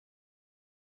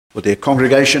Well, dear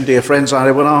congregation, dear friends,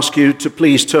 I will ask you to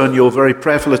please turn your very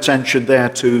prayerful attention there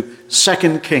to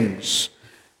 2 Kings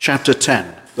chapter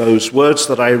 10. Those words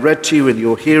that I read to you in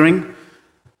your hearing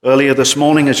earlier this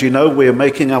morning. As you know, we are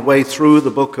making our way through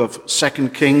the book of 2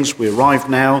 Kings. We arrive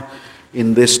now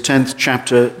in this 10th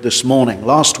chapter this morning.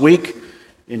 Last week,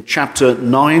 in chapter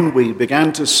 9, we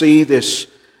began to see this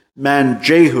man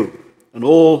Jehu and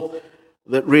all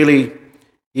that really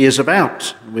he is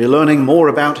about. We're learning more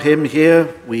about him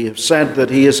here. We have said that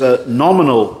he is a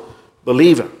nominal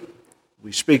believer.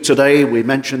 We speak today, we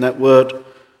mention that word,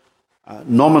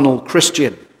 nominal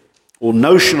Christian or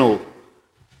notional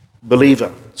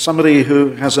believer. Somebody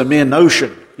who has a mere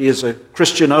notion. He is a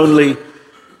Christian only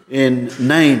in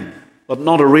name, but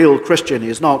not a real Christian. He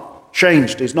is not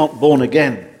changed. He's not born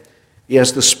again. He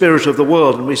has the spirit of the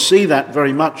world, and we see that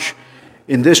very much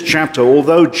in this chapter.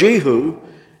 Although Jehu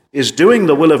is doing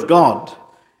the will of God,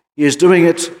 he is doing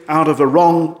it out of a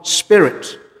wrong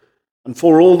spirit and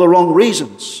for all the wrong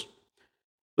reasons.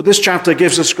 But this chapter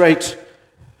gives us great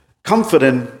comfort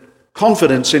and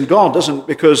confidence in God, doesn't it?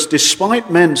 Because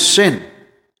despite men's sin,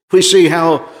 we see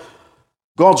how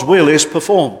God's will is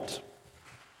performed.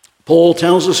 Paul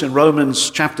tells us in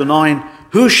Romans chapter 9,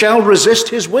 who shall resist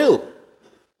his will?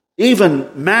 Even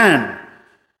man,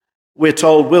 we're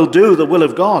told, will do the will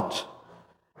of God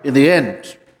in the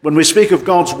end. When we speak of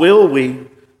God's will, we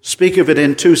speak of it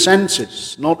in two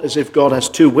senses, not as if God has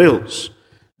two wills.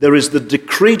 There is the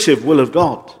decretive will of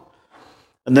God,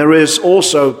 and there is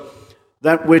also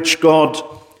that which God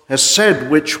has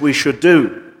said which we should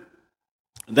do,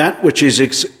 that which is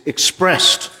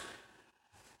expressed.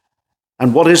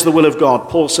 And what is the will of God?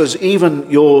 Paul says, even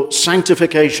your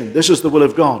sanctification, this is the will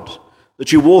of God,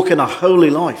 that you walk in a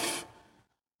holy life.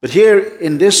 But here,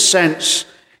 in this sense,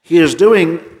 he is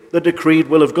doing the decreed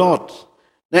will of God.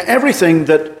 Now, everything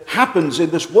that happens in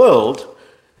this world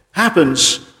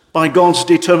happens by God's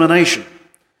determination.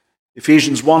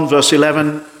 Ephesians 1 verse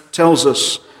 11 tells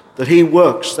us that he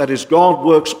works, that is, God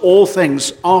works all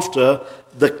things after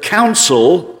the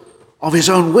counsel of his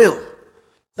own will.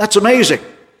 That's amazing.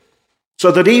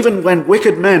 So that even when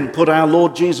wicked men put our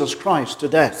Lord Jesus Christ to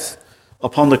death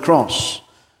upon the cross,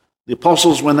 the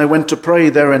apostles, when they went to pray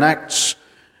there in Acts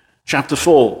chapter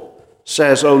 4,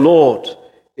 says, O Lord,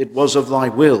 it was of thy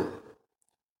will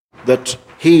that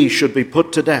he should be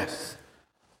put to death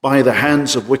by the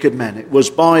hands of wicked men. It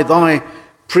was by thy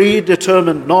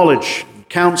predetermined knowledge and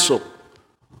counsel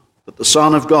that the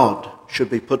Son of God should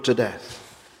be put to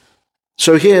death.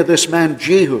 So here this man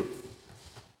Jehu,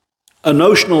 a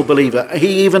notional believer,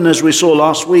 he, even as we saw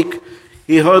last week,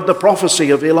 he heard the prophecy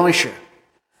of Elisha.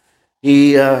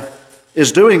 He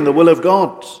is doing the will of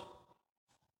God.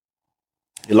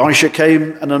 Elisha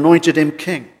came and anointed him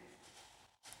king.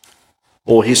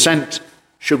 Or he sent,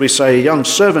 should we say, a young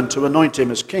servant to anoint him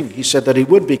as king. He said that he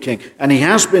would be king, and he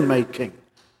has been made king.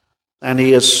 And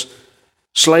he has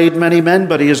slayed many men,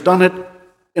 but he has done it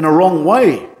in a wrong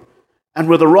way and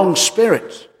with a wrong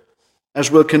spirit,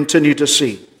 as we'll continue to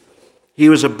see. He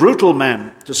was a brutal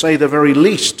man, to say the very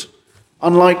least,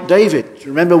 unlike David.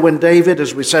 Remember when David,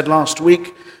 as we said last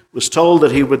week, was told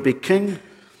that he would be king?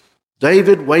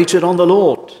 David waited on the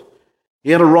Lord.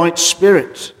 He had a right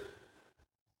spirit.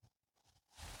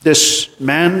 This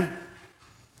man,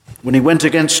 when he went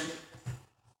against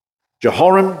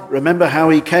Jehoram, remember how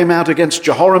he came out against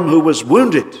Jehoram, who was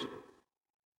wounded,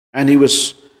 and he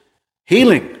was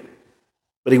healing,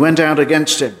 but he went out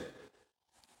against him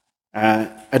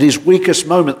at his weakest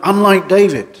moment, unlike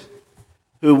David,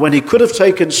 who, when he could have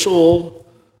taken Saul,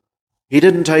 he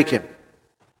didn't take him.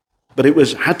 But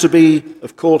it had to be,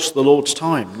 of course, the Lord's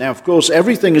time. Now, of course,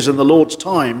 everything is in the Lord's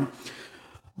time,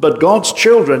 but God's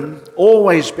children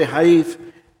always behave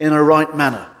in a right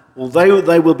manner. Although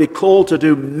they will be called to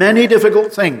do many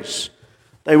difficult things,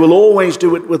 they will always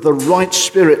do it with the right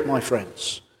spirit, my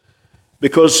friends,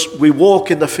 because we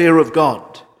walk in the fear of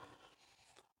God.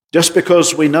 Just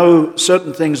because we know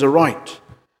certain things are right,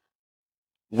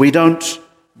 we don't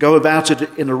go about it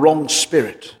in a wrong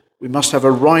spirit. We must have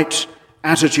a right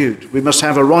attitude. We must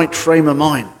have a right frame of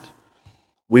mind.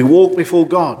 We walk before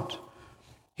God.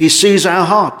 He sees our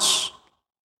hearts.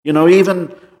 You know,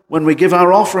 even when we give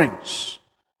our offerings,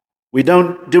 we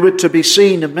don't do it to be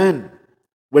seen of men.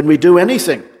 When we do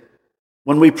anything,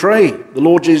 when we pray, the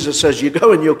Lord Jesus says, you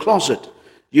go in your closet.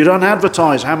 You don't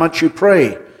advertise how much you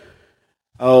pray.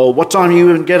 What time you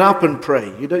even get up and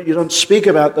pray. You don't speak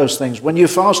about those things. When you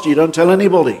fast, you don't tell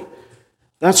anybody.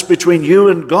 That's between you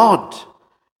and God.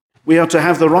 We are to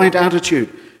have the right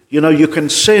attitude. You know, you can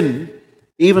sin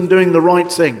even doing the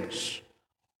right things.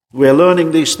 We're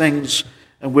learning these things,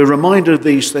 and we're reminded of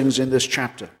these things in this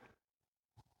chapter.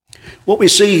 What we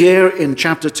see here in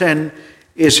chapter 10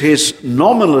 is his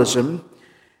nominalism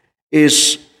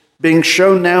is being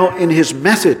shown now in his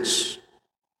methods.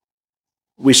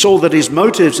 We saw that his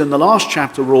motives in the last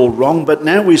chapter were all wrong, but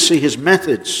now we see his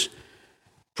methods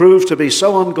prove to be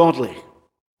so ungodly.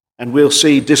 And we'll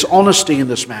see dishonesty in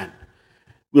this man.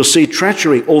 We'll see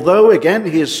treachery, although, again,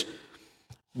 he is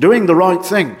doing the right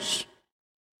things,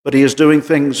 but he is doing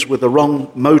things with the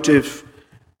wrong motive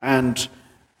and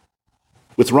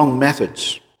with wrong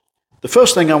methods. The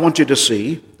first thing I want you to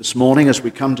see this morning as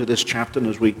we come to this chapter and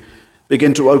as we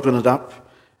begin to open it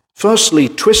up, firstly,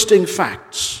 twisting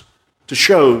facts to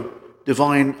show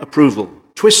divine approval.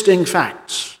 Twisting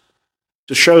facts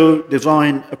to show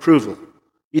divine approval.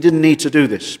 He didn't need to do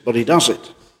this, but he does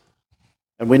it.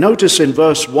 And we notice in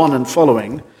verse 1 and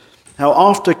following how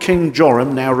after King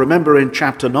Joram, now remember in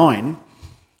chapter 9,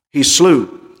 he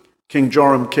slew King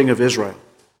Joram, king of Israel,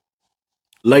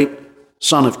 late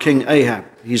son of King Ahab.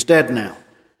 He's dead now.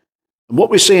 And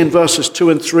what we see in verses 2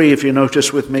 and 3, if you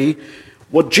notice with me,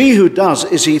 what Jehu does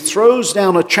is he throws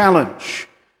down a challenge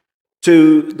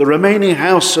to the remaining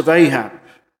house of Ahab.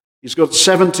 He's got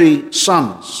 70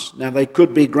 sons. Now, they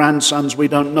could be grandsons, we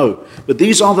don't know. But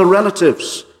these are the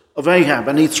relatives of Ahab.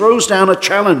 And he throws down a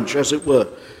challenge, as it were,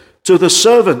 to the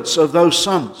servants of those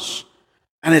sons.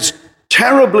 And it's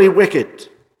terribly wicked.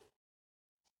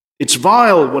 It's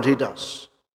vile what he does.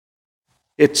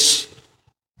 It's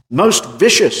most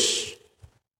vicious.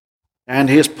 And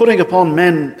he is putting upon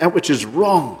men that which is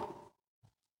wrong.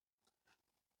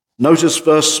 Notice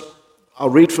I'll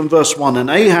read from verse 1. And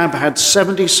Ahab had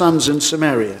 70 sons in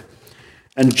Samaria.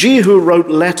 And Jehu wrote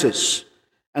letters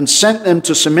and sent them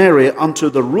to Samaria unto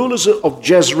the rulers of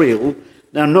Jezreel.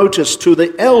 Now notice, to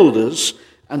the elders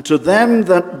and to them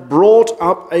that brought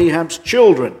up Ahab's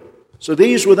children. So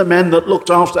these were the men that looked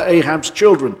after Ahab's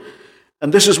children.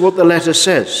 And this is what the letter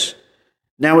says.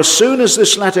 Now as soon as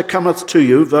this letter cometh to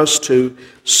you, verse 2,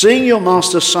 seeing your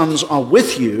master's sons are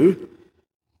with you,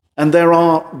 and there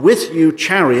are with you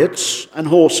chariots and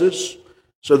horses.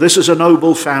 So this is a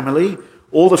noble family,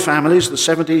 all the families, the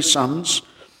 70 sons,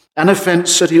 and a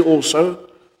fenced city also.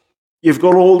 You've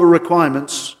got all the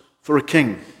requirements for a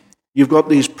king. You've got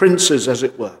these princes, as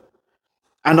it were,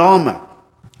 and armor.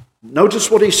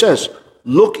 Notice what he says.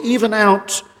 Look even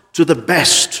out to the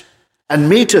best and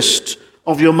meetest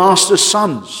of your master's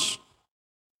sons,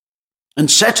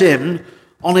 and set him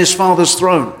on his father's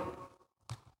throne,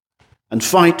 and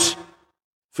fight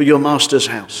for your master's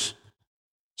house.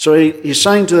 So he's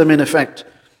saying to them, in effect,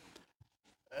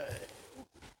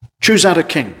 choose out a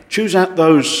king. Choose out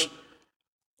those,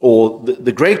 or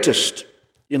the greatest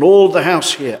in all the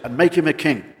house here, and make him a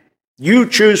king. You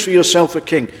choose for yourself a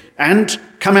king, and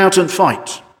come out and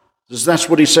fight. That's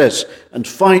what he says. And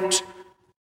fight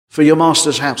for your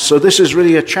master's house. So this is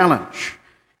really a challenge.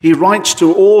 He writes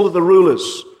to all of the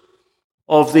rulers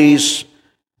of these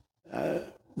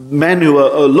men who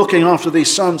are looking after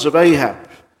these sons of Ahab.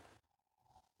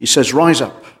 He says, rise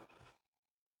up,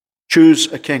 choose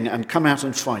a king, and come out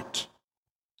and fight.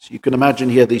 So you can imagine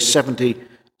here these 70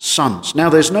 sons. Now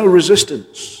there's no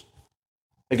resistance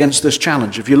against this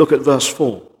challenge. If you look at verse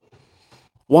 4.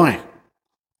 Why?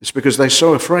 It's because they're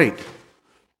so afraid,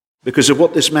 because of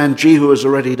what this man Jehu has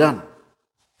already done.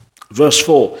 Verse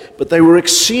 4, but they were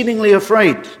exceedingly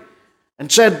afraid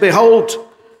and said, behold,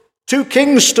 2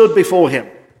 kings stood before him.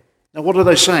 Now what are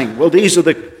they saying? Well, these are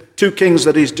the 2 kings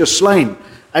that he's just slain,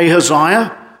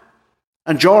 Ahaziah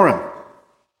and Joram.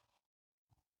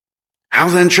 How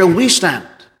then shall we stand?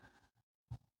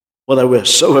 Well, they were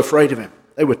so afraid of him.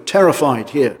 They were terrified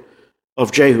here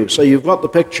of Jehu. So you've got the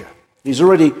picture. He's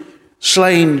already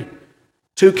slain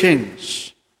 2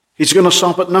 kings. He's going to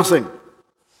stop at nothing.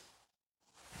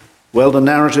 Well, the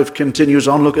narrative continues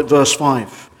on. Look at verse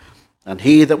 5. And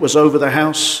he that was over the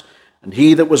house, and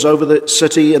he that was over the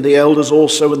city, and the elders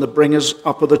also, and the bringers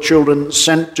up of the children,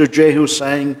 sent to Jehu,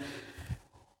 saying,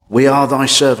 we are thy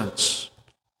servants.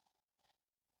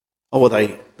 Oh, are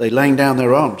they laying down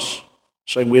their arms,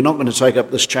 saying, we're not going to take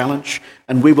up this challenge,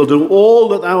 and we will do all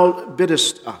that thou bid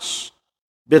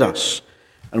us,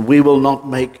 and we will not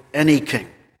make any king.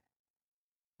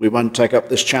 We won't take up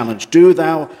this challenge. Do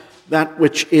thou that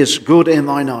which is good in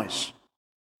thine eyes.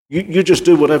 You just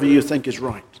do whatever you think is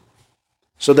right.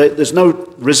 So there's no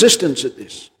resistance at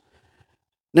this.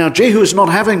 Now, Jehu is not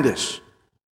having this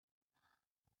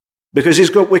because he's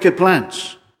got wicked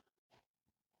plans.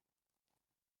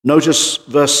 Notice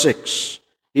verse 6.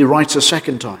 He writes a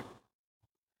second time.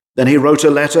 Then he wrote a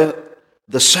letter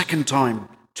the second time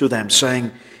to them,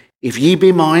 saying, if ye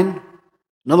be mine,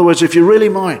 in other words, if you're really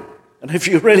mine, and if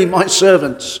you're really my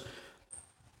servants,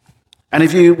 And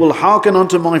if you will hearken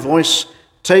unto my voice,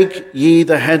 take ye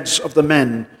the heads of the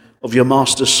men of your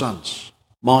master's sons.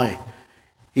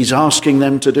 He's asking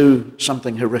them to do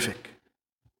something horrific.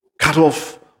 Cut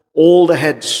off all the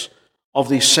heads of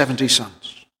these 70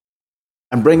 sons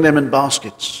and bring them in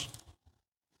baskets.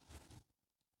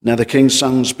 Now the king's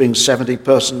sons, being 70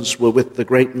 persons, were with the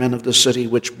great men of the city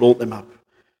which brought them up.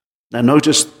 Now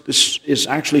notice this is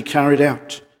actually carried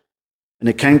out. And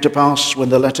it came to pass, when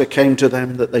the letter came to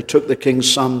them, that they took the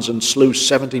king's sons and slew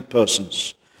 70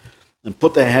 persons and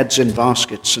put their heads in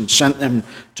baskets and sent them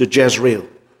to Jezreel.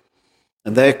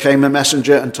 And there came a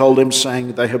messenger and told him,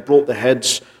 saying, they have brought the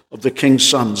heads of the king's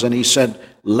sons. And he said,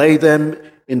 lay them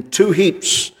in 2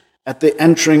 heaps at the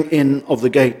entering in of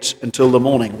the gate until the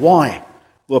morning. Why?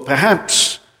 Well,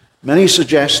 perhaps, many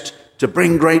suggest, to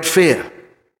bring great fear.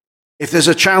 If there's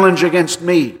a challenge against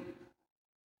me,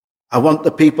 I want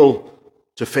the people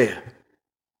to fear.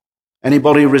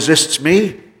 Anybody who resists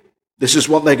me, this is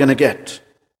what they're going to get.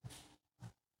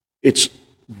 It's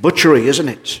butchery, isn't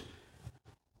it?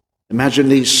 Imagine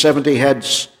these 70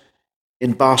 heads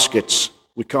in baskets.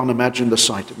 We can't imagine the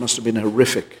sight. It must have been a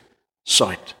horrific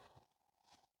sight.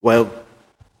 Well,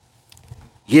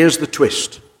 here's the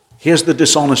twist. Here's the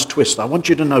dishonest twist. I want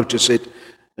you to notice it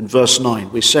in verse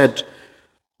 9. We said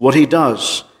what he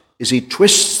does is he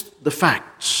twists the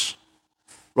facts,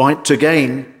 right, to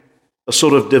gain a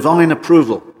sort of divine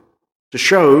approval, to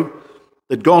show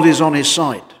that God is on his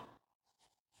side.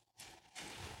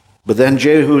 But then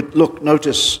Jehu,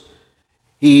 notice,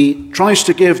 he tries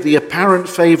to give the apparent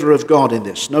favor of God in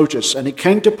this. Notice, and it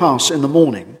came to pass in the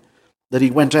morning that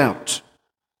he went out.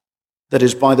 That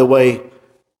is, by the way,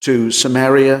 to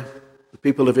Samaria, the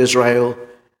people of Israel,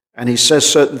 and he says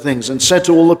certain things, and said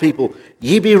to all the people,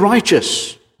 ye be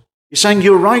righteous. He's saying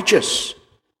you're righteous.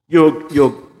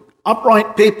 You're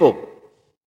upright people.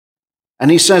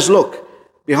 And he says, look,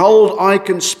 behold, I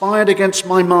conspired against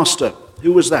my master.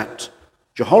 Who was that?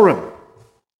 Jehoram. Do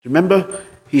you remember?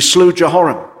 He slew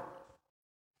Jehoram.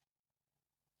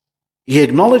 He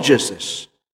acknowledges this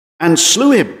and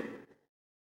slew him.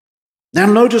 Now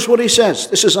notice what he says.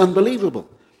 This is unbelievable.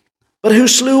 But who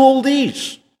slew all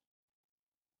these?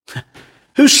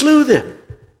 Who slew them?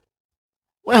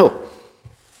 Well,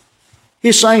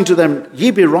 he's saying to them,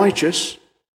 ye be righteous,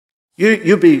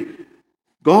 you be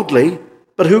godly,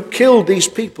 but who killed these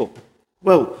people?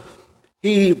 Well,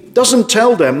 he doesn't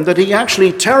tell them that he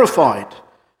actually terrified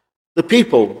the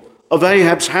people of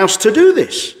Ahab's house to do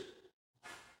this.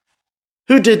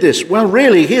 Who did this? Well,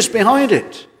 really, he's behind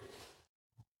it.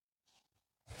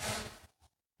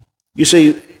 You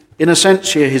see, in a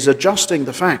sense here, he's adjusting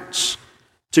the facts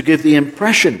to give the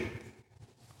impression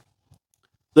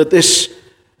that this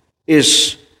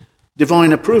is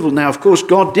divine approval. Now, of course,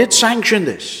 God did sanction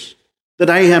this, that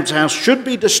Ahab's house should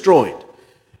be destroyed.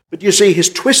 But you see, he's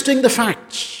twisting the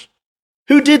facts.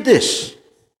 Who did this?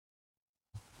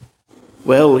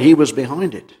 Well, he was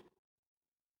behind it.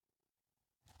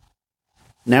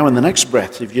 Now, in the next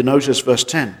breath, if you notice verse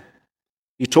 10,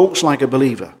 he talks like a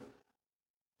believer,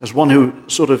 as one who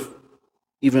sort of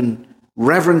even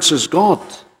reverences God.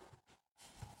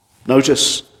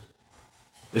 Notice,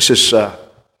 this is,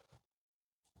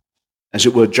 as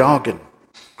it were, jargon,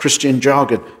 Christian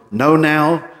jargon. Know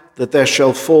now that there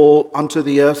shall fall unto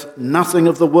the earth nothing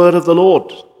of the word of the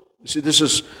Lord. You see, this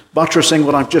is buttressing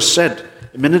what I've just said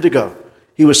a minute ago.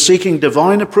 He was seeking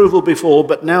divine approval before,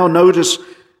 but now notice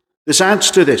this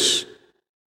adds to this.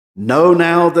 Know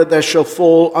now that there shall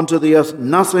fall unto the earth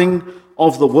nothing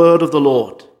of the word of the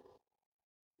Lord.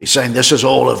 He's saying this is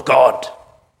all of God.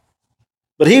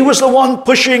 But he was the one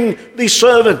pushing these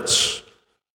servants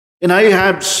in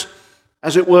Ahab's,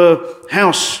 as it were,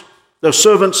 house, those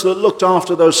servants that looked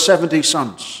after those 70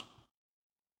 sons.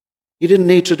 He didn't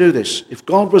need to do this. If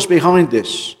God was behind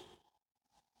this,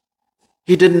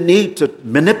 he didn't need to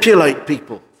manipulate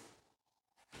people.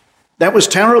 That was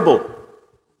terrible,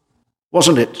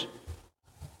 wasn't it?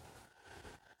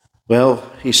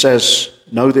 Well, he says,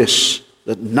 know this,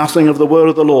 that nothing of the word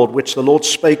of the Lord, which the Lord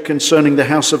spake concerning the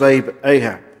house of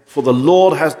Ahab, for the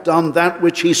Lord hath done that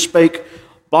which he spake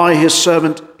by his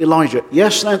servant Elijah.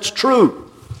 Yes, that's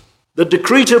true. The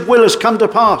decretive will has come to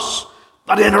pass,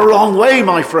 but in a wrong way,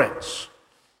 my friends.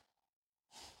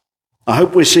 I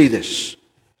hope we see this.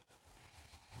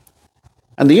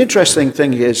 And the interesting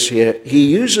thing is here,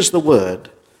 he uses the word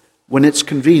when it's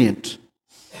convenient.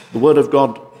 The word of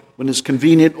God when it's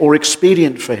convenient or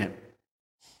expedient for him.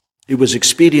 It was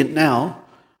expedient now,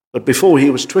 but before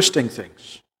he was twisting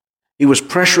things. He was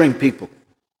pressuring people.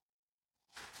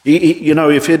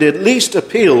 If he'd at least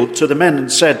appealed to the men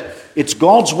and said, it's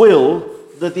God's will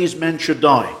that these men should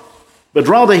die. but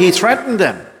rather he threatened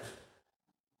them.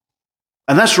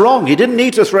 And that's wrong. He didn't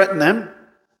need to threaten them.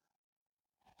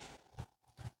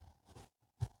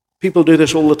 People do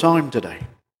this all the time today.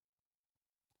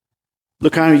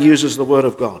 Look how he uses the word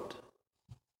of God.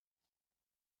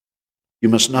 You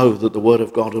must know that the word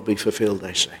of God will be fulfilled,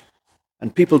 they say.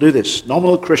 And people do this.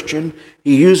 Nominal Christian,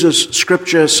 he uses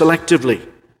scripture selectively.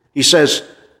 He says,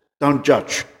 don't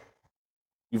judge.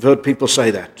 You've heard people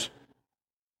say that.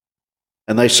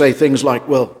 And they say things like,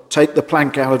 well, take the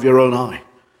plank out of your own eye.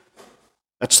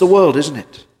 That's the world, isn't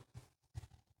it?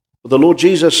 But the Lord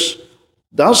Jesus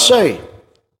does say,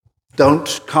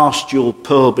 don't cast your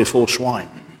pearl before swine.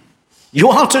 You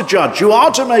are to judge. You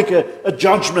are to make a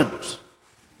judgment.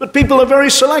 But people are very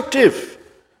selective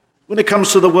when it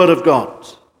comes to the word of God.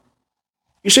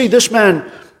 You see, this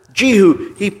man,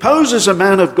 Jehu, he poses a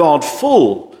man of God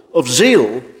full of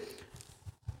zeal,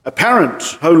 apparent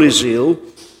holy zeal,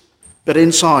 but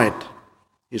inside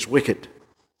he's wicked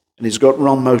and he's got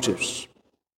wrong motives.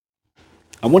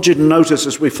 I want you to notice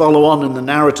as we follow on in the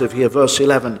narrative here, verse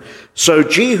 11. So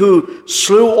Jehu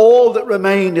slew all that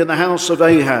remained in the house of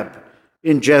Ahab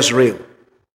in Jezreel.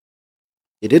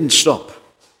 He didn't stop.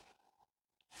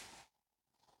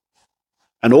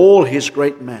 And all his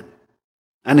great men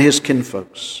and his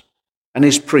kinfolks and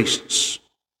his priests.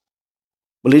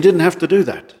 Well, he didn't have to do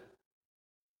that.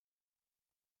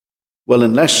 Well,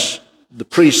 unless the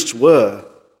priests were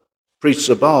priests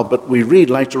of Baal, but we read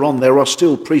later on there are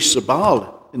still priests of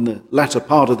Baal in the latter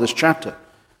part of this chapter.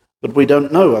 But we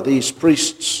don't know, are these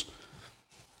priests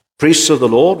of the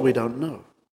Lord? We don't know.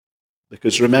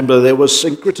 Because remember, there was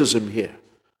syncretism here,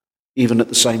 even at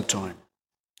the same time.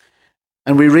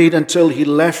 And we read until he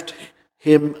left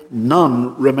him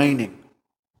none remaining.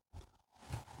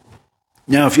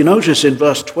 Now, if you notice in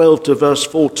verse 12 to verse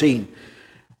 14,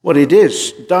 what it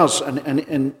does,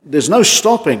 and there's no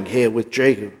stopping here with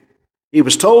Jehu. He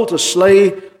was told to slay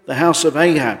the house of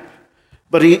Ahab,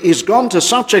 but he's gone to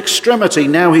such extremity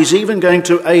now he's even going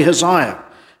to Ahaziah.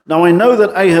 Now I know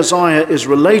that Ahaziah is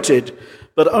related,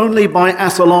 but only by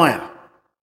Athaliah.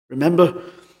 Remember,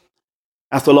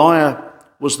 Athaliah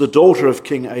was the daughter of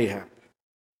King Ahab,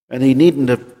 and he needn't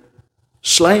have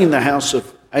slain the house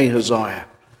of Ahaziah.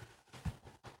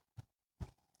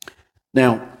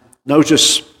 Now,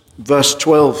 notice verse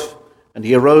 12, and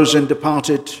he arose and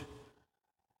departed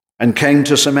and came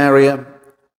to Samaria.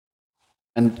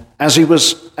 And as he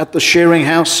was at the shearing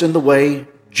house in the way,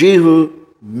 Jehu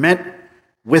met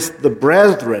with the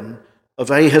brethren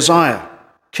of Ahaziah,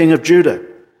 king of Judah,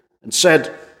 and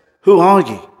said, Who are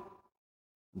ye?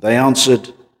 They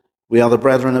answered, We are the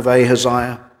brethren of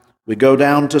Ahaziah. We go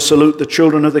down to salute the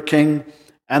children of the king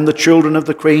and the children of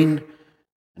the queen.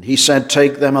 And he said,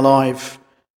 Take them alive.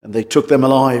 And they took them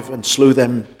alive and slew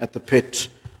them at the pit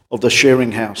of the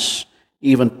shearing house,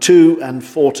 even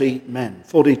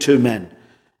 42 men.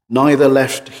 Neither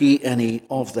left he any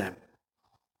of them.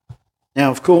 Now,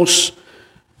 of course,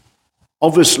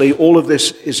 obviously, all of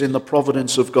this is in the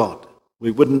providence of God.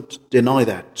 We wouldn't deny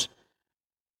that.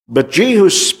 But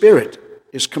Jehu's spirit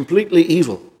is completely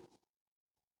evil.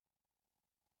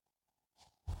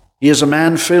 He is a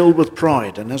man filled with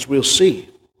pride, and as we'll see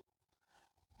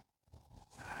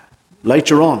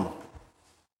later on,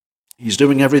 he's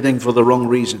doing everything for the wrong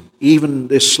reason. Even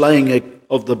this slaying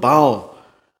of the Baal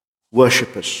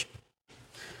worshippers.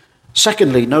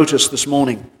 Secondly, notice this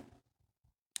morning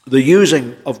the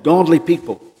using of godly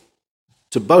people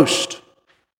to boast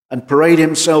and parade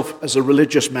himself as a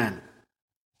religious man,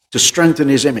 to strengthen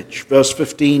his image. Verse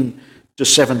 15 to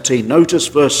 17. Notice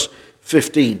verse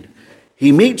 15.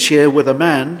 He meets here with a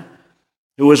man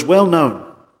who is well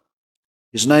known.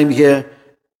 His name here,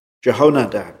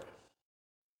 Jehonadab.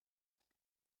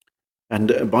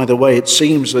 And by the way, it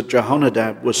seems that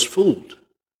Jehonadab was fooled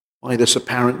by this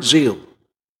apparent zeal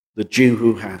that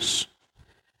Jehu has.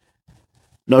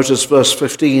 Notice verse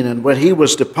 15, and when he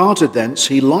was departed thence,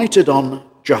 he lighted on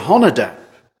Jehonadab.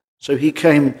 So he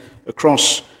came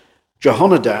across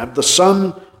Jehonadab, the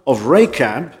son of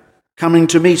Rechab, coming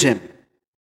to meet him.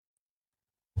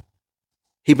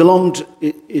 He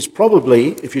is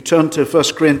probably, if you turn to 1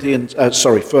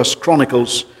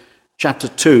 Chronicles chapter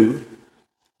 2,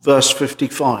 verse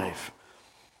 55.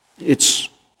 It's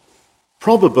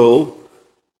probable,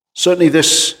 certainly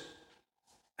this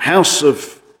house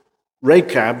of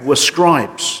Rechab were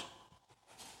scribes.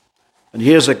 And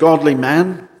here's a godly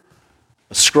man,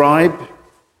 a scribe.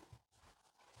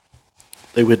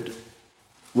 They would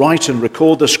write and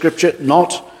record the scripture,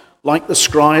 not like the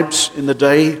scribes in the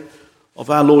day of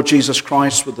our Lord Jesus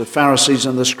Christ with the Pharisees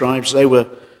and the scribes. They were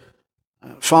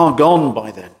far gone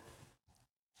by then.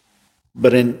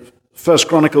 But in 1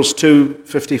 Chronicles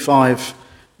 2:55,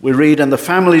 we read, "And the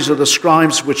families of the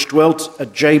scribes which dwelt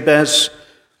at Jabez,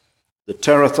 the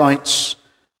Terathites,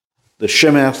 the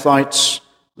Shimeathites,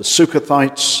 the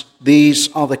Sukkothites, these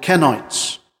are the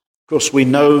Kenites." Of course, we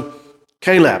know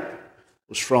Caleb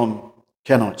was from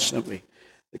Kenites, don't we?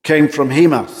 It came from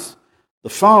Hemath, the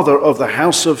father of the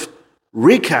house of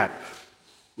Rechab.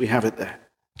 We have it there.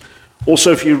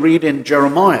 Also, if you read in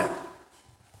Jeremiah,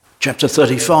 chapter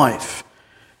 35,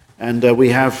 and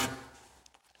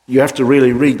you have to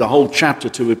really read the whole chapter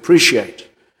to appreciate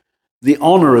the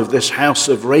honor of this house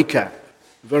of Rechab,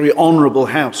 a very honorable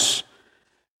house.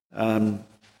 I'll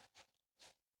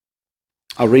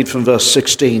read from verse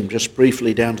 16, just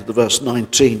briefly down to the verse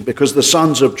 19. "Because the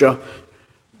sons of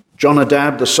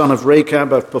Jonadab, the son of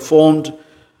Rechab, have performed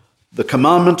the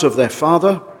commandment of their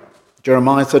father,"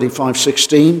 Jeremiah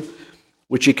 35:16,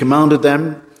 "which he commanded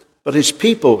them, but his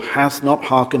people hath not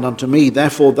hearkened unto me.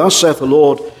 Therefore thus saith the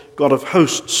Lord God of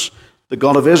hosts, the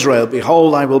God of Israel,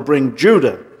 Behold, I will bring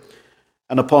Judah,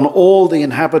 and upon all the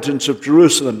inhabitants of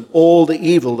Jerusalem, all the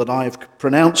evil that I have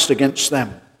pronounced against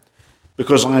them,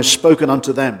 because I have spoken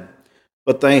unto them,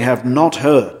 but they have not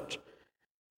heard.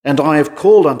 And I have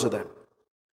called unto them,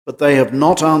 but they have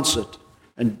not answered.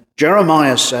 And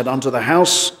Jeremiah said unto the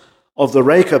house of the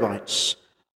Rechabites,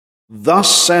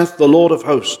 Thus saith the Lord of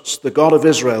hosts, the God of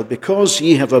Israel, because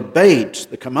ye have obeyed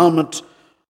the commandment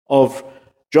of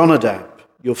Jonadab,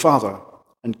 your father,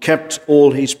 and kept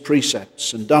all his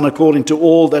precepts, and done according to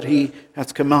all that he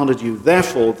hath commanded you.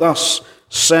 Therefore, thus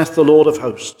saith the Lord of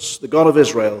hosts, the God of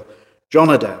Israel,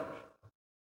 Jonadab,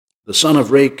 the son of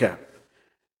Rechab,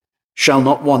 shall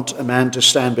not want a man to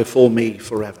stand before me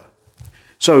forever."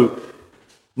 So,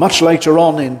 much later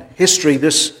on in history,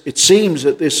 it seems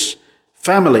that this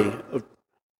family of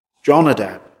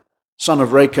Jonadab, son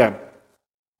of Rechab,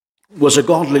 was a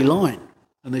godly line,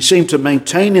 and they seem to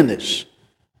maintain in this.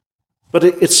 But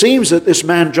it seems that this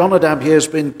man Jonadab here has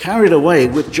been carried away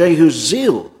with Jehu's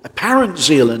zeal, apparent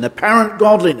zeal and apparent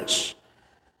godliness.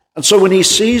 And so when Jehu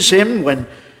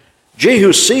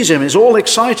sees him, he's all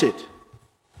excited,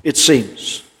 it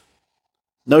seems.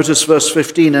 Notice verse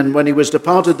 15, "And when he was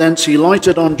departed thence, he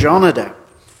lighted on Jonadab,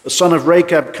 the son of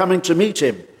Rechab, coming to meet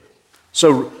him."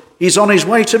 So he's on his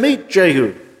way to meet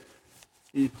Jehu.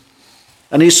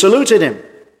 And he saluted him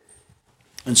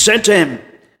and said to him,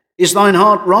 "Is thine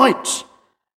heart right,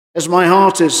 as my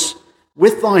heart is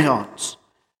with thy heart?"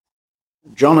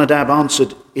 Jonadab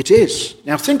answered, "It is."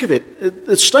 Now think of it,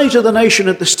 the state of the nation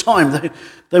at this time,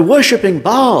 they're worshipping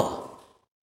Baal.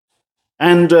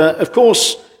 And of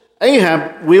course,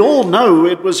 Ahab, we all know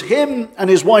it was him and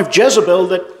his wife Jezebel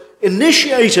that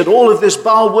initiated all of this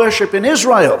Baal worship in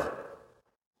Israel.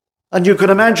 And you can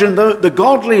imagine the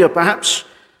godly are perhaps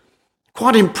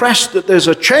quite impressed that there's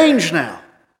a change now,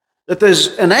 that there's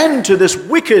an end to this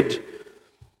wicked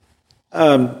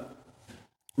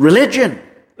religion,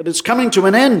 that it's coming to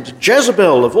an end.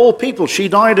 Jezebel, of all people, she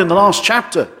died in the last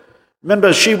chapter.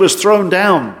 Remember, she was thrown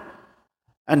down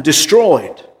and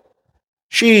destroyed.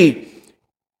 She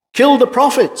killed the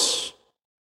prophets.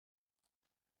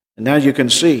 And now you can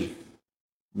see,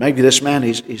 maybe this man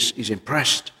is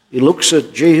impressed. He looks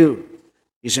at Jehu.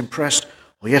 He's impressed.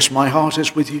 "Oh yes, my heart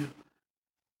is with you."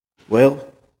 Well,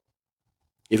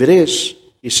 if it is,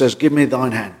 he says, "Give me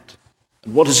thine hand."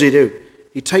 And what does he do?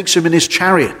 He takes him in his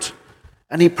chariot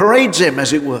and he parades him,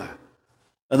 as it were.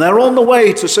 And they're on the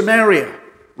way to Samaria,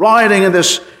 riding in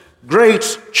this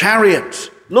great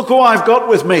chariot. "Look who I've got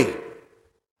with me.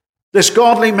 This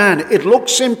godly man." It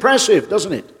looks impressive,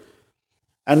 doesn't it?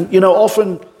 And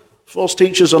often false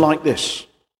teachers are like this.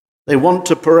 They want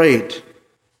to parade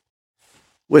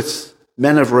with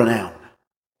men of renown.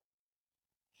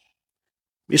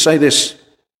 You say this,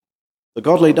 the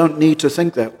godly don't need to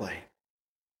think that way.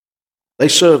 They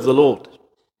serve the Lord.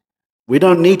 We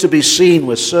don't need to be seen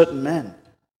with certain men.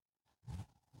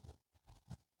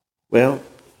 Well,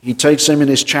 he takes him in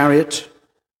his chariot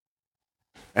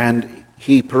and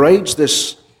he parades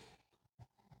this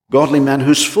godly man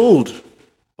who's fooled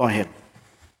by him.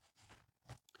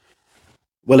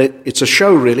 Well, it's a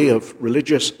show, really, of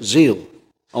religious zeal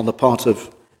on the part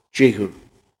of Jehu.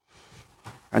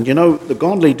 And the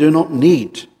godly do not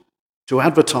need to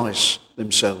advertise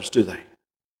themselves, do they?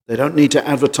 They don't need to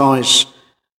advertise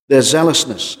their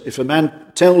zealousness. If a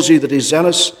man tells you that he's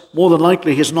zealous, more than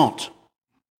likely he's not.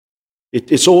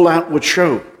 It's all outward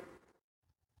show.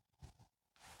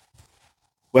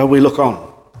 Well, we look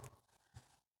on.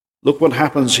 Look what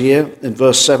happens here in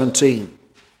verse 17.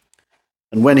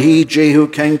 "And when Jehu,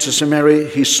 came to Samaria,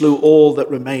 he slew all that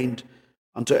remained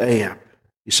unto Ahab."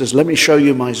 He says, "Let me show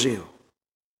you my zeal."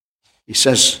 He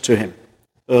says to him,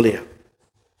 earlier,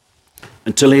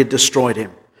 until he had destroyed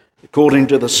him, according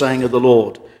to the saying of the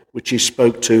Lord, which he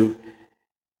spoke to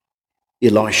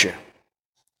Elisha.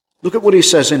 Look at what he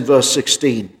says in verse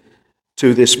 16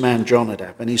 to this man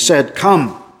Jonadab. And he said,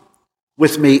 "Come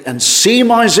with me and see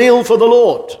my zeal for the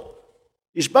Lord."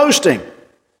 He's boasting.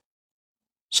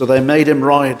 So they made him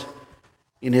ride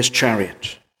in his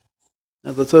chariot.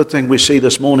 Now the third thing we see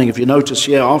this morning, if you notice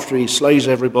here, after he slays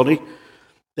everybody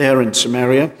there in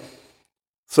Samaria,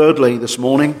 thirdly this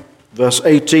morning, verse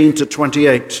 18 to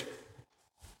 28,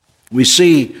 we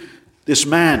see this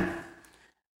man.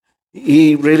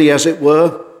 He really, as it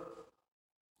were,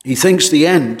 he thinks the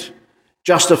end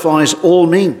justifies all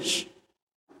means.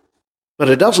 But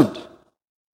it doesn't.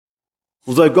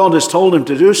 Although God has told him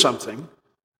to do something,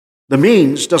 the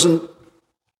means doesn't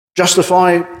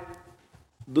justify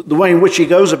the way in which he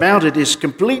goes about it is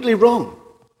completely wrong.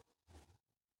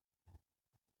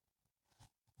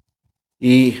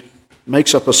 He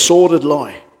makes up a sordid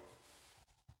lie,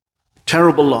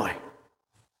 terrible lie,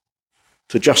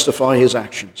 to justify his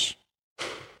actions.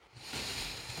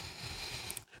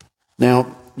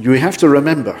 Now, you have to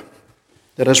remember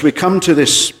that as we come to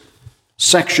this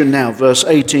section now, verse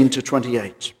 18 to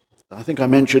 28, I think I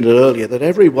mentioned it earlier, that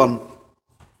everyone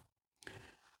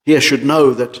here should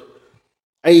know that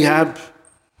Ahab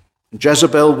and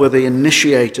Jezebel were the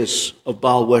initiators of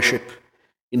Baal worship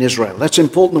in Israel. That's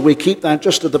important that we keep that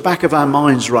just at the back of our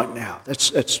minds right now.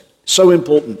 That's so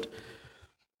important,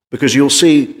 because you'll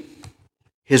see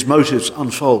his motives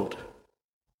unfold.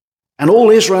 And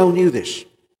all Israel knew this.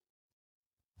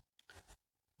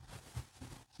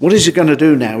 What is he going to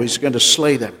do now? He's going to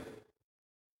slay them,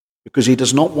 because he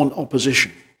does not want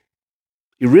opposition.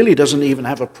 He really doesn't even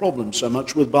have a problem so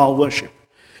much with Baal worship.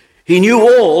 He knew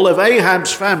all of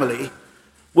Ahab's family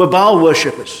were Baal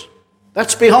worshippers.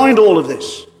 That's behind all of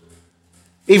this.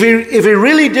 If he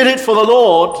really did it for the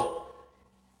Lord,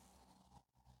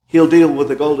 he'll deal with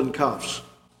the golden calves.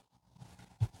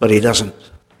 But he doesn't.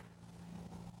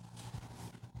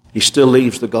 He still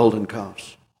leaves the golden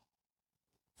calves.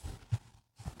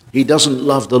 He doesn't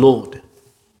love the Lord.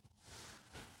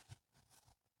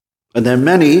 And there are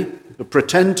many who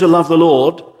pretend to love the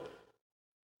Lord,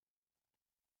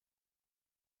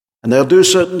 and they'll do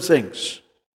certain things.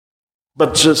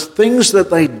 But just things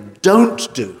that they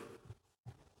don't do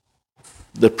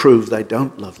that prove they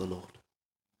don't love the Lord.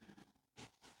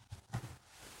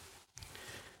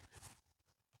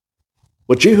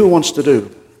 What Jehu wants to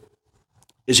do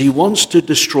is he wants to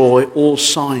destroy all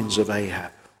signs of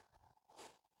Ahab.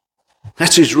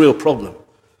 That's his real problem.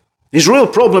 His real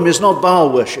problem is not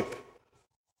Baal worship.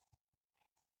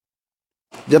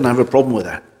 He doesn't have a problem with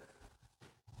that.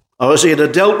 Or else he'd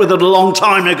have dealt with it a long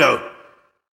time ago.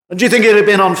 And do you think he'd have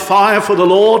been on fire for the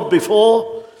Lord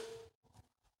before?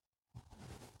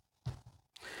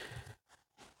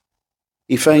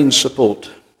 He feigns support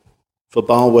for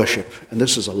Baal worship, and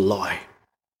this is a lie.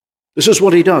 This is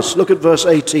what he does. Look at verse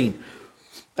 18.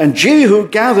 And Jehu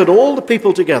gathered all the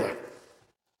people together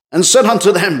and said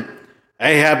unto them,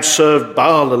 Ahab served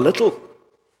Baal a little,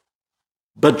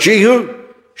 but Jehu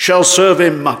shall serve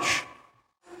him much.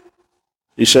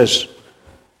 He says,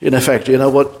 in effect, you know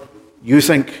what? You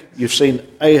think you've seen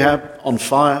Ahab on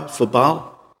fire for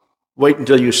Baal? Wait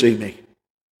until you see me.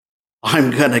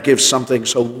 I'm going to give something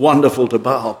so wonderful to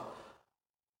Baal.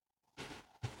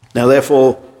 Now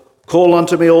therefore, call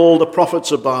unto me all the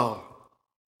prophets of Baal,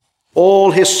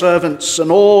 all his servants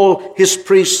and all his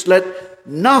priests, let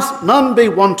none be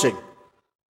wanting,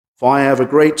 for I have a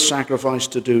great sacrifice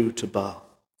to do to Baal.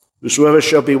 Whosoever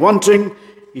shall be wanting,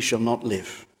 he shall not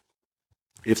live.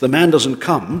 If the man doesn't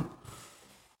come,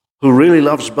 who really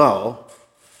loves Baal,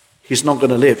 he's not going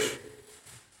to live.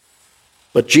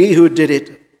 But Jehu did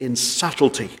it in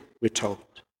subtlety, we're told,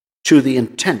 to the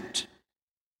intent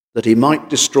that he might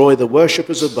destroy the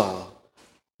worshippers of Baal.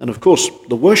 And of course,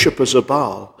 the worshippers of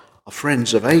Baal are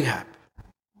friends of Ahab.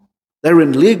 They're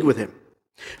in league with him.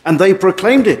 And they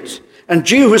proclaimed it. And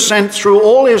Jehu sent through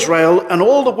all Israel, and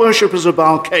all the worshippers of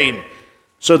Baal came,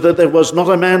 so that there was not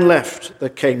a man left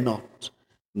that came not.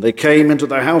 And they came into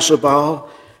the house of Baal,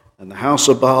 and the house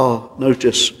of Baal,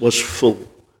 notice, was full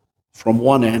from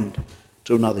one end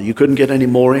to another. You couldn't get any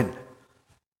more in.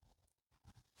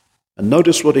 And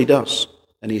notice what he does.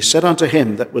 And he said unto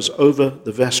him that was over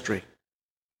the vestry,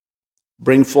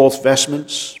 bring forth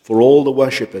vestments for all the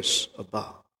worshippers of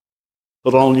Baal.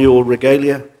 Put on your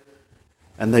regalia.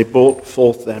 And they brought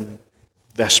forth them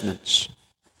vestments.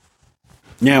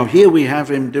 Now here we have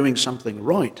him doing something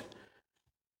right.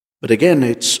 But again,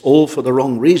 it's all for the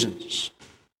wrong reasons.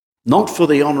 Not for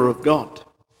the honor of God,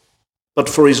 but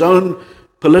for his own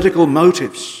political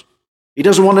motives. He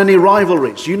doesn't want any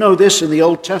rivalries. You know this in the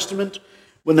Old Testament.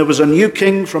 When there was a new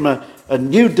king from a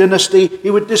new dynasty, he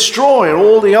would destroy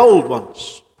all the old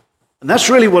ones. And that's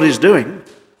really what he's doing,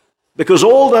 because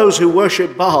all those who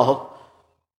worship Baal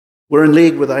were in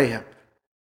league with Ahab.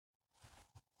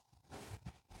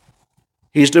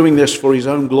 He's doing this for his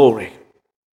own glory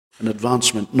and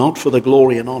advancement, not for the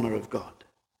glory and honor of God.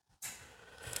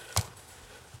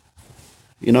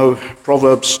 You know,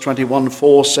 Proverbs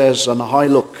 21:4 says, "And a high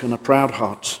look and a proud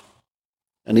heart,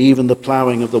 and even the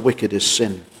plowing of the wicked is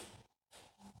sin."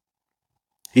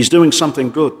 He's doing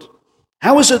something good.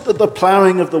 How is it that the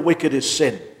plowing of the wicked is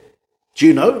sin? Do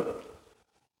you know?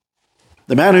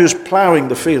 The man who's plowing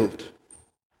the field,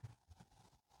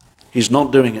 he's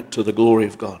not doing it to the glory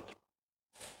of God.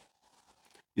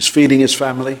 He's feeding his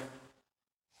family,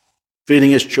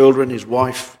 feeding his children, his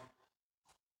wife,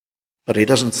 but he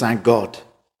doesn't thank God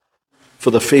for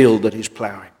the field that he's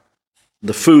plowing,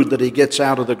 the food that he gets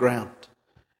out of the ground.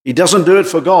 He doesn't do it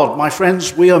for God. My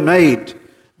friends, we are made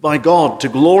by God to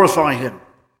glorify him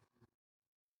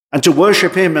and to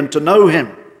worship him and to know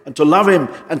him and to love him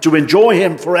and to enjoy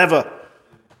him forever.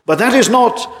 But that is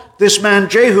not this man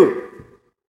Jehu.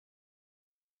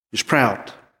 He's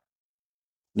proud.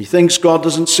 And he thinks God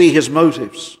doesn't see his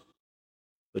motives,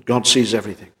 but God sees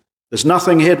everything. There's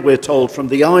nothing hid, we're told, from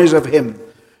the eyes of him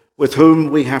with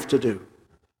whom we have to do.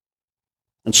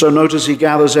 And so notice he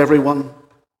gathers everyone,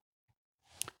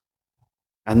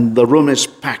 and the room is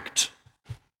packed.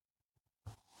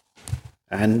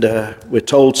 And we're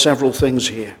told several things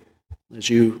here as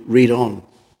you read on.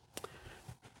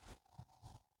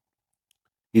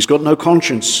 He's got no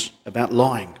conscience about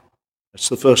lying. That's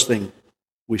the first thing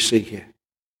we see here.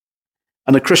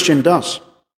 And a Christian does.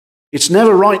 It's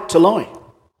never right to lie.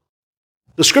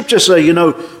 The scriptures say, you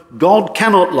know, God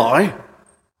cannot lie,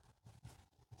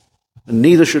 and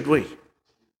neither should we.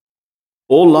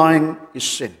 All lying is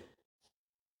sin.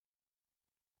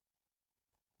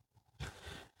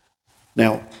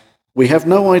 Now, we have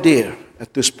no idea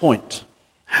at this point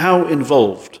how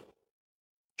involved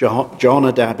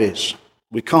Jonadab is.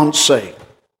 We can't say.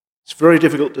 It's very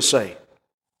difficult to say.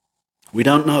 We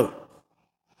don't know.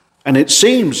 And it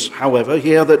seems, however,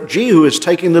 here that Jehu is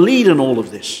taking the lead in all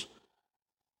of this.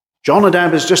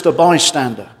 Jonadab is just a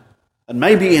bystander, and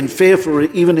maybe in fear for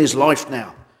even his life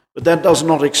now, but that does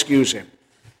not excuse him.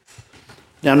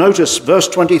 Now notice verse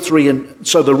 23, and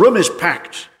so the room is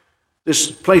packed,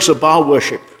 this place of Baal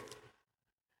worship.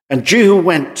 And Jehu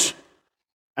went,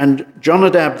 and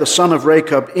Jonadab the son of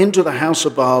Rechab, into the house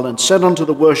of Baal, and said unto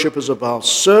the worshippers of Baal,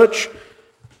 Search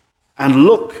and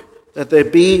look that there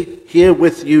be here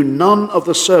with you none of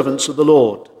the servants of the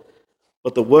Lord,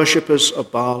 but the worshippers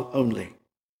of Baal only.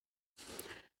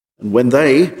 And when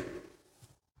they,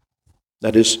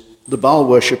 that is, the Baal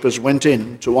worshippers, went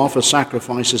in to offer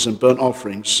sacrifices and burnt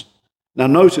offerings. Now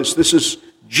notice, this is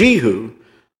Jehu,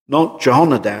 not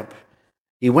Jehonadab.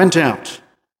 He went out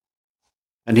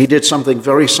and he did something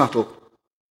very subtle.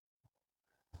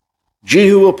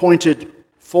 Jehu appointed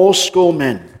 80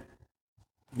 men.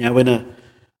 Now in a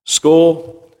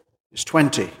score is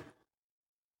 20.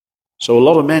 So a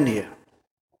lot of men here.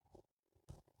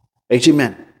 80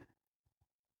 men.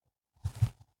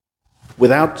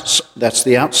 That's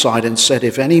the outside, and said,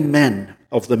 If any men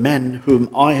of the men whom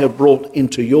I have brought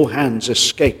into your hands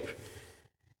escape,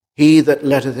 he that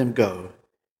letteth him go,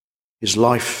 his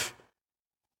life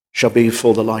shall be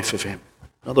for the life of him.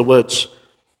 In other words,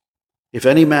 if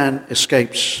any man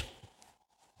escapes,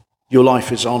 your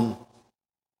life is on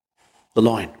the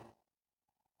line.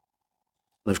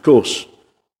 And of course,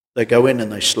 they go in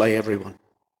and they slay everyone.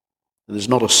 And there's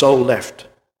not a soul left.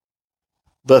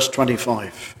 Verse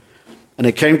 25. And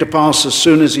it came to pass, as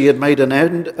soon as he had made an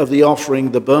end of the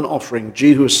offering, the burnt offering,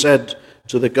 Jehu said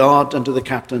to the guard and to the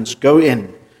captains, Go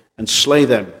in and slay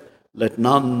them, let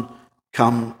none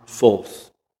come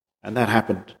forth. And that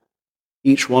happened.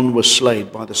 Each one was slain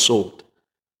by the sword.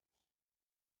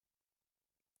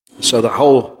 So the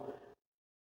whole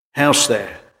house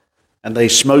there, and they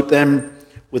smote them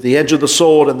with the edge of the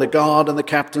sword, and the guard and the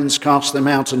captains cast them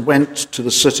out and went to the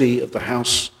city of the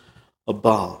house of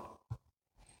Baal.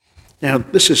 Now,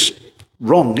 this is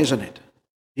wrong, isn't it?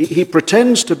 He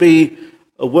pretends to be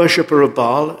a worshipper of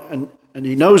Baal, and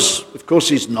he knows, of course,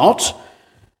 he's not.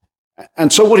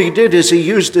 And so what he did is he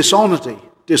used dishonesty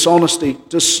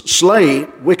to slay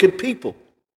wicked people.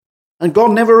 And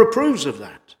God never approves of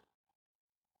that.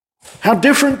 How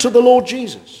different to the Lord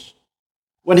Jesus.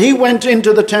 When he went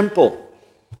into the temple,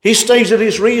 he stated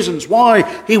his reasons why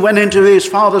he went into his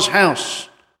Father's house.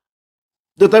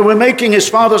 That they were making his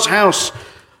Father's house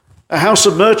a house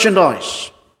of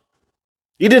merchandise.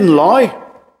 He didn't lie.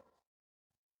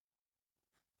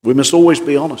 We must always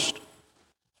be honest.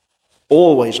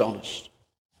 Always honest.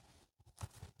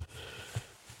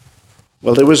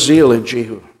 Well, there was zeal in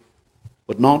Jehu,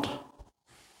 but not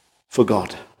for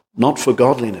God, not for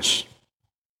godliness.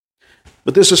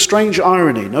 But there's a strange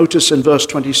irony. Notice in verse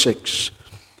 26.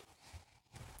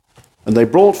 And they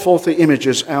brought forth the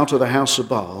images out of the house of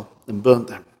Baal and burnt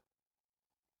them.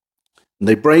 And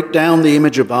they break down the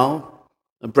image of Baal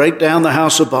and break down the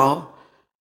house of Baal.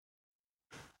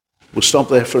 We'll stop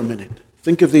there for a minute.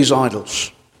 Think of these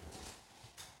idols.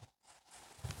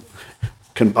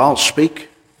 Can Baal speak?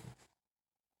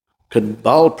 Can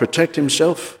Baal protect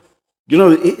himself? You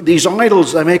know, these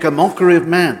idols, they make a mockery of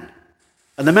man.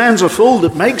 And the man's a fool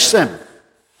that makes them.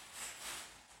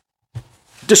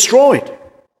 Destroyed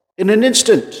in an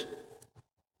instant.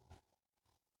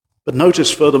 But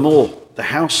notice furthermore, the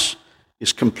house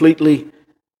is completely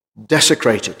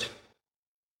desecrated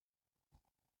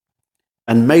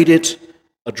and made it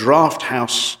a draft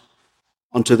house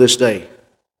unto this day.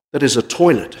 That is a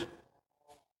toilet.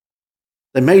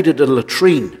 They made it a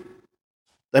latrine.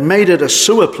 They made it a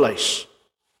sewer place,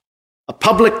 a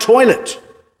public toilet,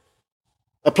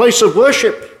 a place of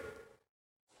worship.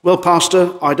 Well,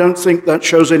 Pastor, I don't think that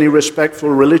shows any respect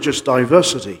for religious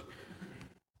diversity.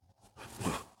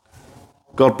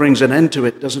 God brings an end to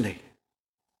it, doesn't he?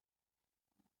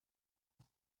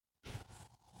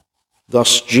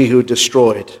 Thus Jehu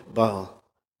destroyed Baal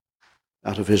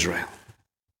out of Israel.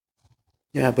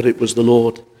 Yeah, but it was the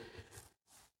Lord.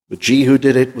 But Jehu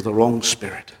did it with a wrong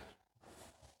spirit.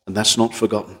 And that's not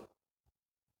forgotten.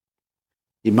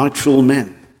 He might fool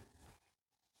men,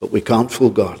 but we can't fool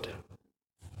God.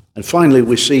 And finally,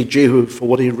 we see Jehu for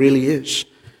what he really is,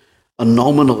 a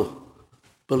nominal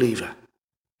believer.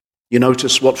 You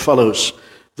notice what follows.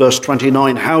 Verse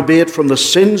 29, howbeit from the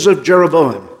sins of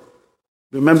Jeroboam.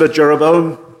 Remember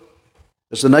Jeroboam?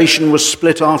 As the nation was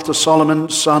split after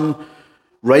Solomon's son,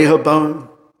 Rehoboam,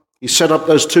 he set up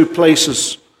those two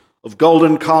places of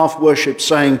golden calf worship,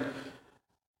 saying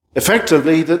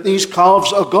effectively that these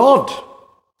calves are God.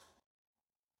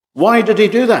 Why did he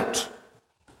do that?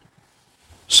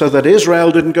 So that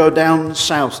Israel didn't go down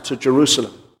south to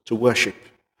Jerusalem to worship,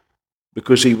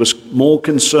 because he was more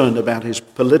concerned about his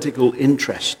political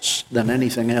interests than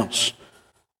anything else.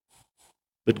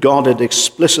 But God had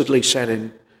explicitly said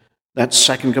in that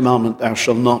second commandment, thou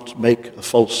shalt not make a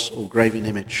false or graven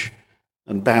image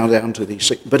and bow down to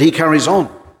these. But he carries on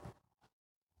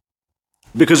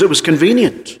because it was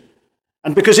convenient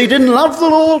and because he didn't love the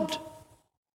Lord.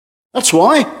 That's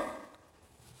why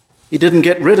he didn't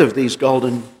get rid of these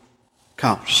golden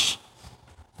calves.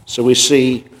 So we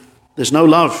see there's no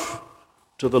love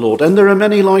to the Lord. And there are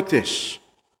many like this.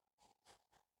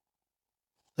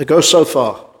 They go so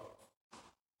far.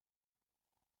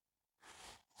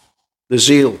 The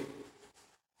zeal.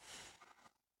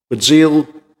 But zeal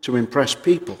to impress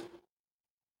people.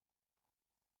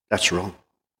 That's wrong.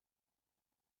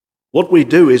 What we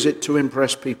do, is it to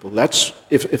impress people? That's,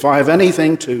 if I have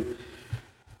anything to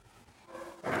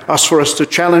ask for us to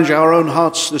challenge our own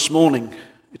hearts this morning,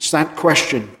 it's that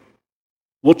question.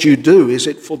 What you do, is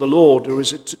it for the Lord or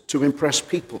is it to impress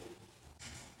people?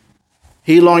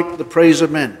 He liked the praise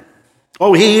of men.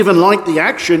 Oh, he even liked the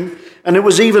action, and it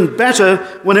was even better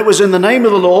when it was in the name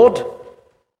of the Lord.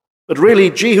 But really,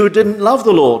 Jehu didn't love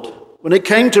the Lord. When it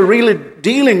came to really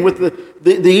dealing with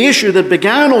the issue that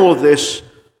began all of this,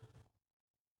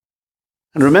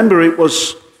 and remember, it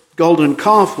was golden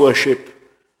calf worship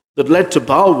that led to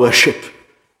Baal worship.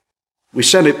 We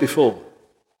said it before.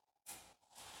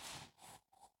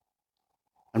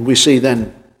 And we see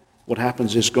then what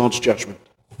happens is God's judgment.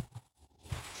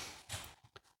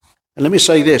 And let me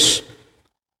say this.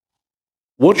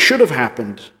 What should have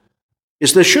happened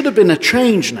is there should have been a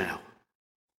change now.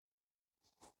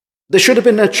 There should have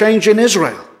been a change in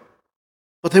Israel.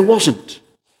 But there wasn't.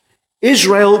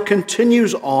 Israel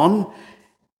continues on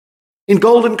in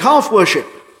golden calf worship.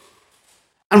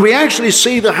 And we actually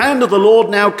see the hand of the Lord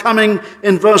now coming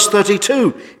in verse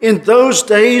 32. In those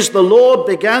days the Lord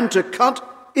began to cut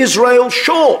Israel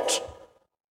short.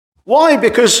 Why?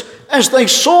 Because as they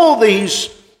saw these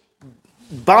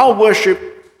Baal worship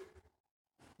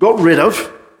got rid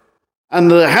of,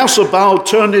 and the house of Baal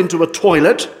turned into a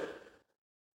toilet,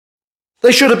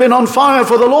 they should have been on fire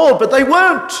for the Lord, but they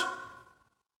weren't.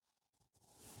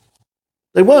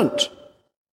 They weren't.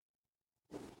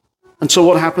 And so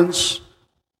what happens?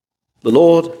 The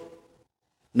Lord,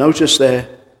 notice there,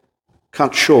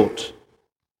 cut short,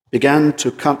 began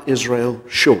to cut Israel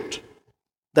short.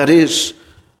 That is,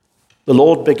 the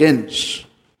Lord begins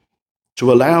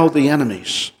to allow the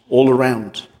enemies all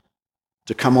around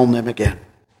to come on them again.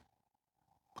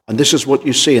 And this is what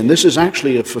you see. And this is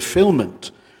actually a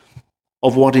fulfillment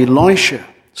of what Elisha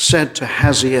said to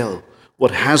Hazael,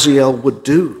 what Hazael would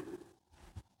do.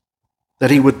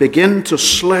 That he would begin to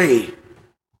slay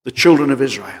the children of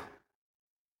Israel.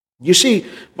 You see,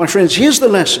 my friends, here's the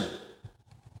lesson.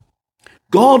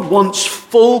 God wants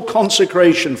full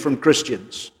consecration from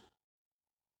Christians.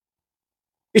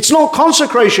 It's not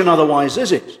consecration otherwise,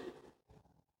 is it?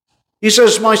 He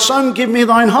says, my son, give me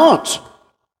thine heart.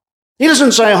 He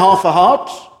doesn't say half a heart.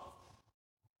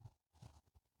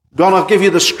 God, I'll give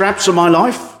you the scraps of my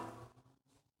life.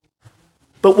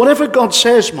 But whatever God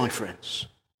says, my friends,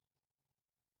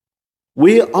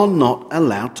 we are not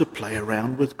allowed to play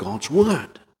around with God's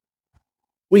word.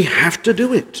 We have to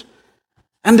do it.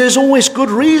 And there's always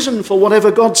good reason for whatever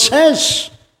God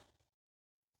says.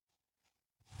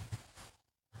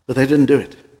 But they didn't do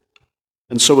it.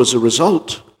 And so as a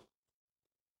result,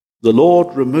 the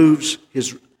Lord removes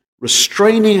his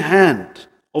restraining hand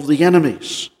of the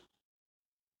enemies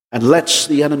and lets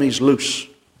the enemies loose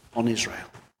on Israel.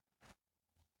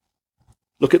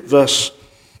 Look at verse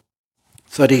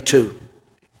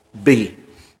 32b.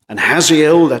 And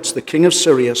Hazael, that's the king of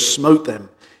Syria, smote them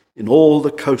in all the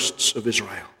coasts of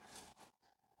Israel,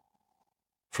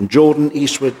 from Jordan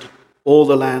eastward, all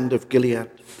the land of Gilead,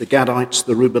 the Gadites,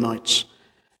 the Reubenites.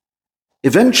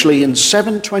 Eventually, in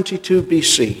 722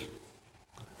 BC,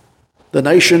 the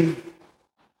nation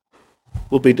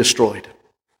will be destroyed,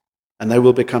 and they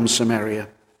will become Samaria,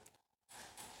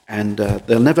 and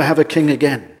they'll never have a king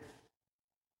again.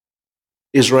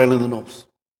 Israel in the north.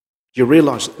 Do you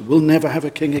realize that we'll never have a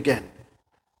king again?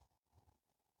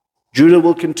 Judah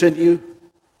will continue,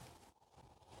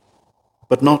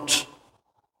 but not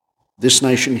this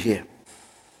nation here.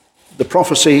 The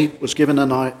prophecy was given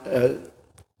in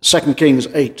 2 Kings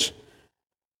 8.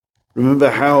 Remember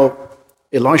how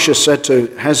Elisha said to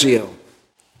Hazael,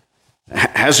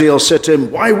 Hazael said to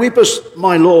him, why weepest,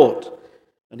 my Lord?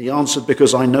 And he answered,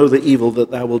 because I know the evil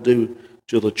that thou wilt do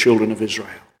to the children of Israel.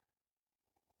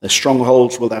 Their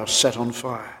strongholds wilt thou set on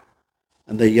fire,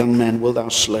 and their young men wilt thou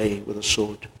slay with a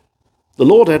sword. The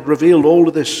Lord had revealed all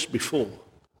of this before.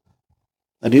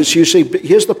 And as you see,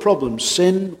 here's the problem.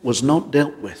 Sin was not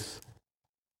dealt with.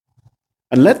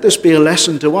 And let this be a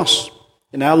lesson to us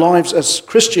in our lives as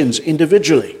Christians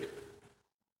individually.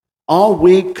 Are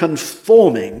we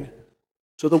conforming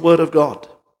to the Word of God?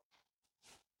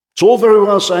 It's all very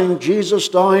well saying, Jesus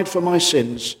died for my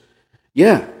sins.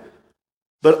 Yeah,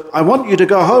 but I want you to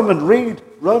go home and read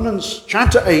Romans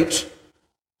chapter 8,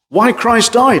 why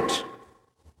Christ died.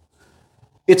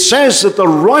 It says that the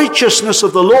righteousness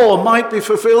of the law might be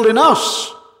fulfilled in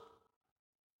us,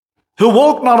 who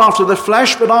walk not after the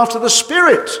flesh, but after the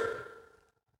Spirit.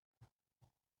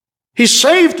 He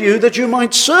saved you that you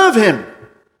might serve him.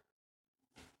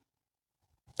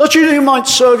 That you might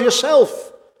serve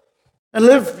yourself and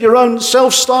live your own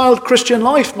self-styled Christian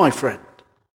life, my friend.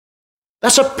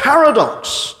 That's a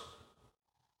paradox.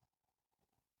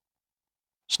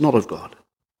 It's not of God.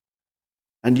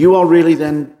 And you are really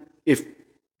then, if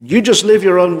you just live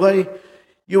your own way,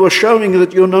 you are showing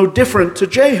that you're no different to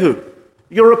Jehu.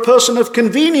 You're a person of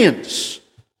convenience.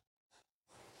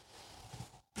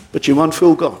 But you won't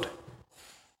fool God.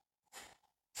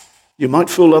 You might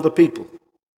fool other people,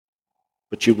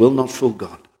 but you will not fool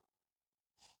God.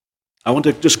 I want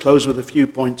to just close with a few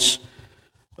points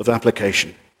of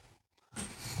application.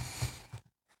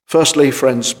 Firstly,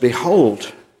 friends,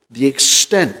 behold the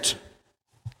extent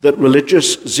that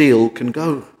religious zeal can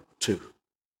go to.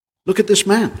 Look at this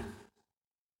man.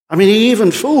 I mean, he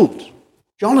even fooled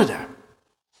Jonadab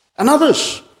and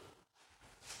others.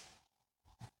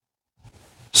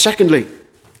 Secondly,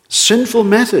 sinful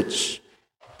methods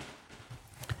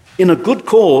in a good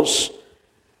cause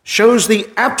shows the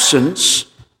absence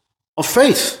of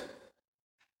faith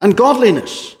and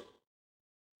godliness.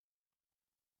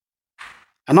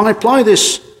 And I apply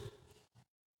this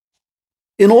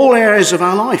in all areas of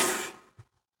our life.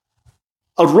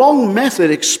 A wrong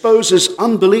method exposes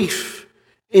unbelief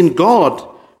in God,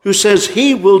 who says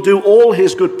he will do all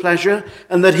his good pleasure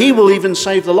and that he will even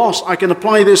save the lost. I can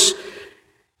apply this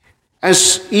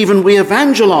as even we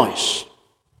evangelize.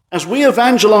 As we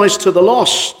evangelize to the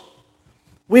lost,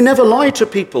 we never lie to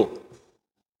people.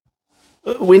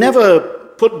 We never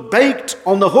put bait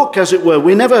on the hook, as it were.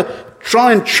 We never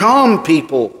try and charm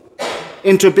people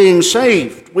into being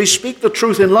saved. We speak the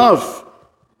truth in love.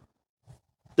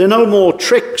 There are no more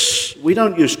tricks. We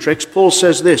don't use tricks. Paul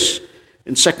says this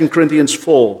in 2 Corinthians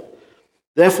 4.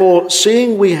 Therefore,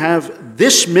 seeing we have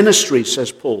this ministry,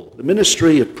 says Paul, the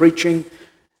ministry of preaching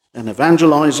and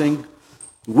evangelizing,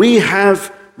 we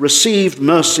have received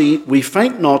mercy, we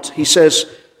faint not, he says,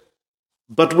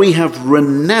 But we have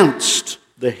renounced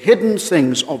the hidden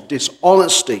things of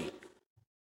dishonesty,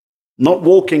 not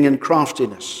walking in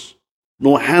craftiness,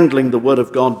 nor handling the word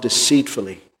of God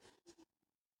deceitfully,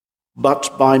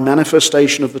 but by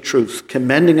manifestation of the truth,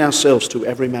 commending ourselves to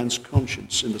every man's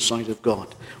conscience in the sight of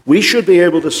God. We should be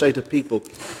able to say to people,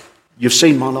 you've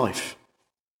seen my life.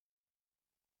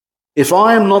 If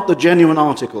I am not the genuine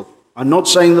article, I'm not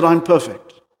saying that I'm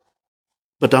perfect,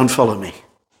 but don't follow me.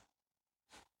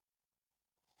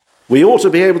 We ought to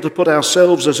be able to put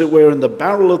ourselves, as it were, in the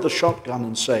barrel of the shotgun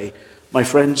and say, my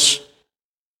friends,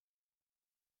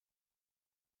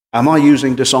 am I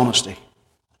using dishonesty?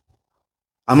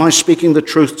 Am I speaking the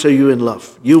truth to you in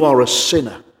love? You are a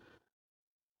sinner.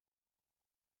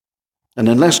 And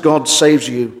unless God saves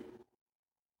you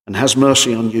and has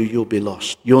mercy on you, you'll be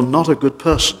lost. You're not a good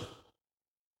person.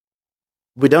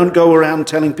 We don't go around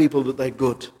telling people that they're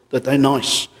good, that they're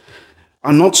nice.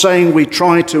 I'm not saying we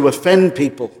try to offend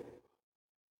people.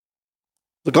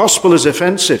 The gospel is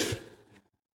offensive.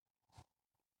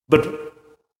 But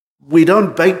we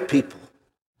don't bait people.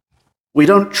 We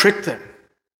don't trick them.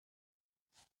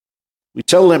 We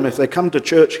tell them if they come to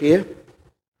church here,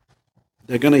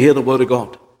 they're going to hear the word of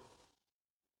God.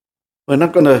 We're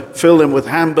not going to fill them with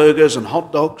hamburgers and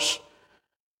hot dogs,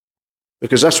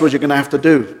 because that's what you're going to have to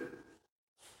do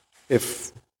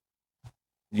if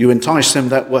you entice them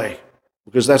that way,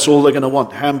 because that's all they're going to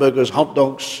want, hamburgers, hot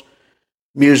dogs,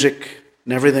 music,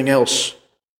 and everything else.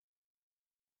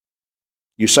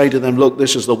 You say to them, look,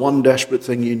 this is the one desperate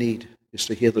thing you need, is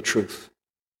to hear the truth.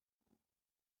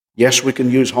 Yes, we can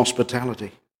use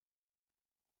hospitality,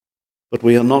 but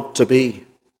we are not to be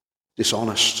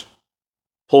dishonest.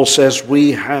 Paul says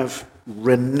we have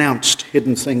renounced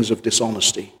hidden things of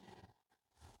dishonesty,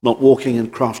 not walking in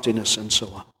craftiness and so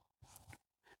on.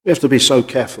 We have to be so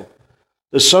careful.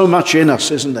 There's so much in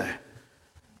us, isn't there,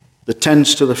 that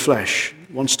tends to the flesh,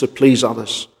 wants to please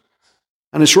others.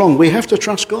 And it's wrong. We have to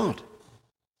trust God.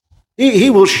 He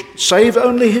will save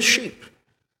only his sheep.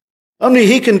 Only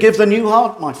he can give the new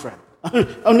heart, my friend.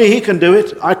 Only he can do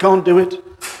it. I can't do it.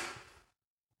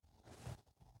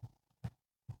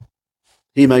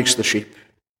 He makes the sheep.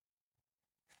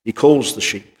 He calls the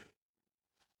sheep.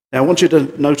 Now I want you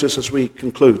to notice as we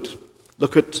conclude,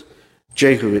 look at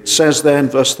Jehu. It says there in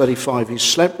verse 35, he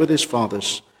slept with his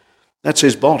fathers. That's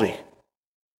his body.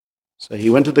 So he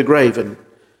went to the grave, and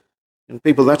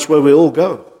people, that's where we all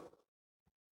go.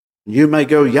 You may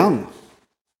go young.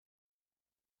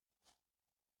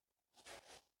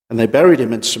 And they buried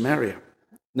him in Samaria.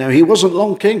 Now he wasn't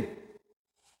long king.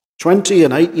 20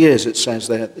 and 8 years, it says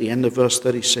there at the end of verse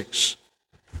 36.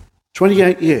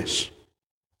 28 years.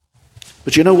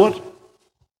 But you know what?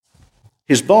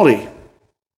 His body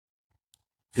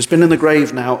has been in the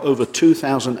grave now over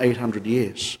 2,800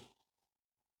 years.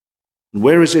 And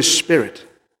where is his spirit?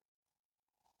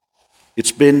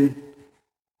 It's been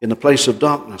in a place of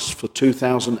darkness for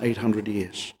 2,800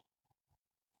 years.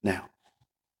 Now,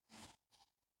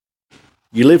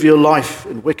 you live your life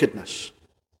in wickedness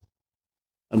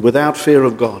and without fear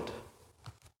of God.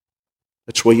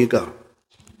 That's where you go.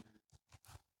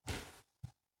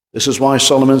 This is why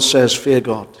Solomon says, fear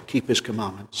God, keep his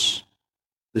commandments.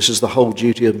 This is the whole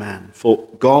duty of man. For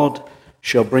God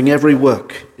shall bring every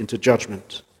work into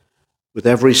judgment with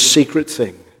every secret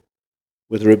thing,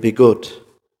 whether it be good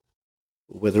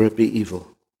or whether it be evil.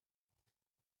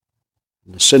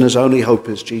 And the sinner's only hope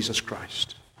is Jesus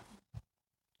Christ,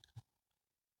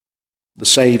 the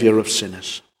Savior of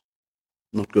sinners,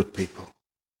 not good people.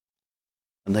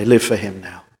 And they live for him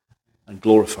now and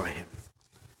glorify him.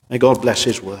 May God bless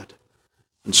his word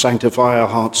and sanctify our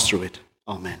hearts through it.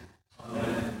 Amen.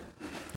 Amen.